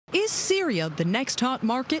Is Syria the next hot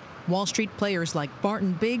market? Wall Street players like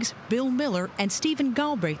Barton Biggs, Bill Miller, and Stephen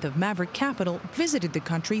Galbraith of Maverick Capital visited the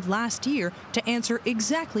country last year to answer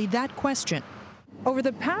exactly that question. Over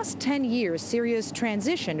the past 10 years, Syria's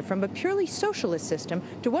transitioned from a purely socialist system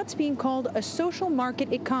to what's being called a social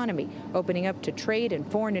market economy, opening up to trade and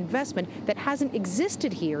foreign investment that hasn't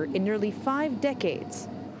existed here in nearly 5 decades.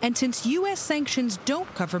 And since U.S. sanctions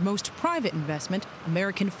don't cover most private investment,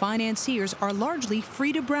 American financiers are largely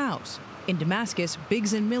free to browse. In Damascus,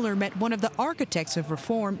 Biggs and Miller met one of the architects of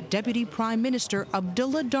reform, Deputy Prime Minister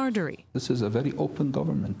Abdullah Dardari. This is a very open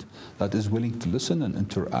government that is willing to listen and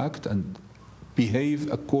interact and behave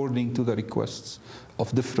according to the requests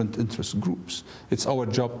of different interest groups. It's our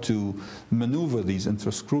job to maneuver these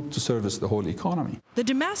interest groups to service the whole economy. The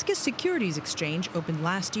Damascus Securities Exchange opened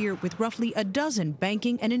last year with roughly a dozen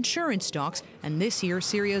banking and insurance stocks, and this year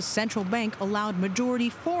Syria's central bank allowed majority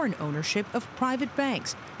foreign ownership of private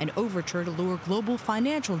banks, an overture to lure global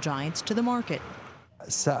financial giants to the market.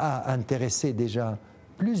 Ça a intéressé déjà.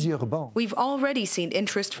 We've already seen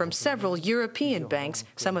interest from several European banks,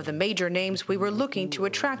 some of the major names we were looking to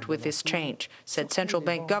attract with this change, said Central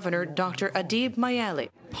Bank Governor Dr. Adib Mayali.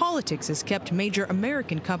 Politics has kept major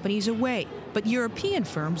American companies away, but European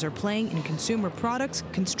firms are playing in consumer products,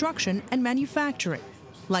 construction, and manufacturing.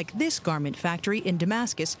 Like this garment factory in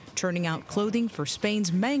Damascus, turning out clothing for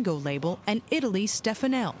Spain's Mango label and Italy's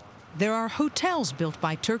Stefanel. There are hotels built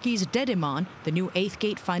by Turkey's Dediman, the new 8th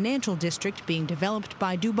Gate financial district being developed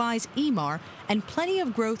by Dubai's Emaar, and plenty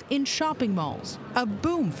of growth in shopping malls. A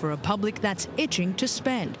boom for a public that's itching to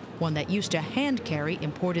spend, one that used to hand-carry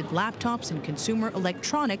imported laptops and consumer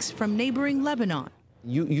electronics from neighboring Lebanon.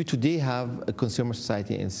 You today have a consumer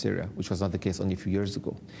society in Syria, which was not the case only a few years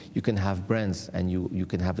ago. You can have brands, and you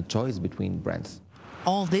can have a choice between brands.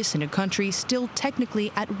 All this in a country still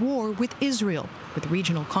technically at war with Israel, with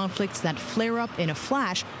regional conflicts that flare up in a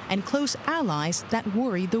flash and close allies that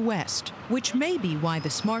worry the West. Which may be why the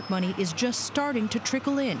smart money is just starting to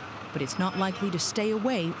trickle in, but it's not likely to stay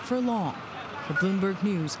away for long. For Bloomberg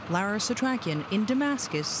News, Lara Setrakian in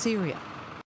Damascus, Syria.